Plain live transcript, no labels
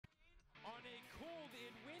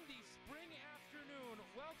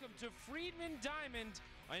welcome to Friedman Diamond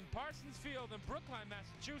in Parsons Field in Brookline,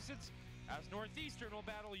 Massachusetts, as Northeastern will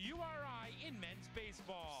battle URI in men's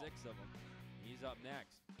baseball. 6 of them. He's up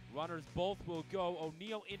next. Runners both will go.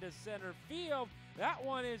 O'Neill into center field. That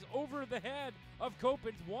one is over the head of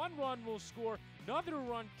Copens. 1 run will score. Another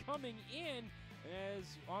run coming in. As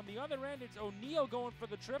on the other end, it's O'Neill going for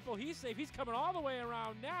the triple. He's safe. He's coming all the way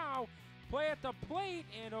around now. Play at the plate,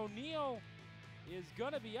 and O'Neill is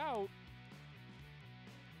going to be out.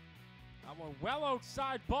 That one well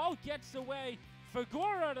outside. Ball gets away.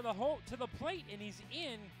 Fagora to the plate, and he's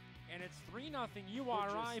in. And it's 3-0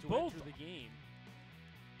 URI. Both through the game.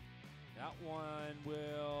 That one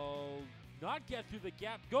will not get through the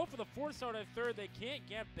gap. Go for the force out at third. They can't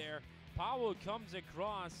get there. Powell comes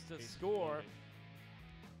across to score.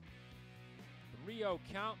 3-0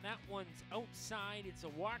 count. That one's outside. It's a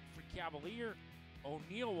walk for Cavalier.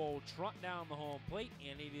 O'Neill will trot down the home plate,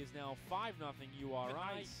 and it is now 5-0 URI.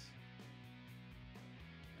 Nice.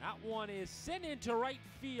 That one is sent into right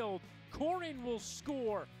field. Corin will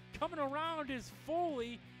score. Coming around is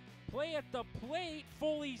Foley. Play at the plate.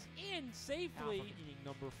 Foley's in safely. Inning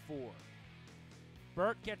number 4.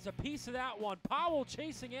 Burt gets a piece of that one. Powell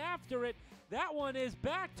chasing after it. That one is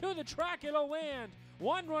back to the track. It'll land.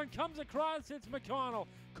 1 run comes across. It's McConnell.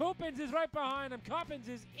 Copens is right behind him. Coppens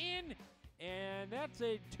is in. And that's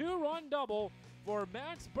a 2-run double for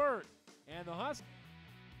Max Burt. And the Huskies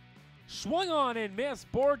swung on and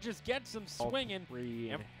missed. Borges gets him swinging. 3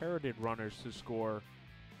 inherited runners to score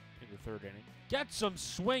in the 3rd inning. Gets some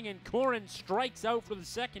swinging. Corin strikes out for the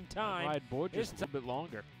 2nd time. Ride Borges a little bit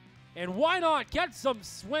longer. And why not get some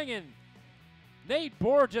swinging? Nate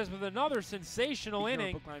Borges with another sensational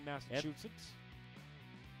inning. Brookline, Massachusetts.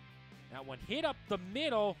 That one hit up the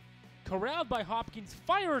middle. Corralled by Hopkins.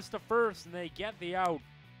 Fires to first, and they get the out.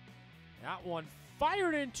 That one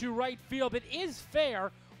fired into right field. It is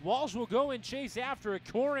fair. Walsh will go and chase after it.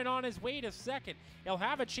 Corin on his way to second. He'll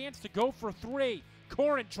have a chance to go for 3.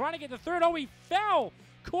 Corin trying to get to third. Oh, he fell.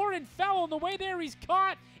 Corin fell on the way there. He's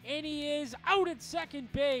caught, and he is out at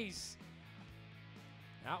second base.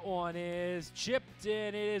 That one is chipped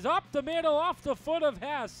in. It is up the middle, off the foot of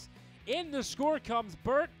Hess. In the score comes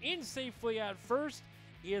Burt. In safely at first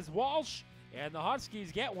is Walsh, and the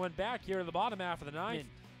Huskies get one back here in the bottom half of the 9th.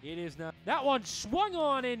 It is now. That one swung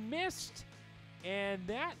on and missed, and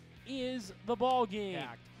that is the ball game.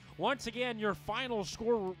 Once again, your final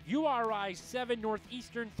score, URI 7,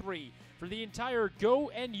 Northeastern 3. For the entire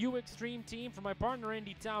Go NU Extreme team, for my partner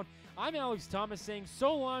Andy Town, I'm Alex Thomas saying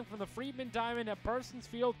so long from the Friedman Diamond at Parsons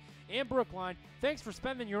Field in Brookline. Thanks for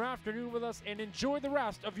spending your afternoon with us, and enjoy the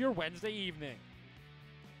rest of your Wednesday evening.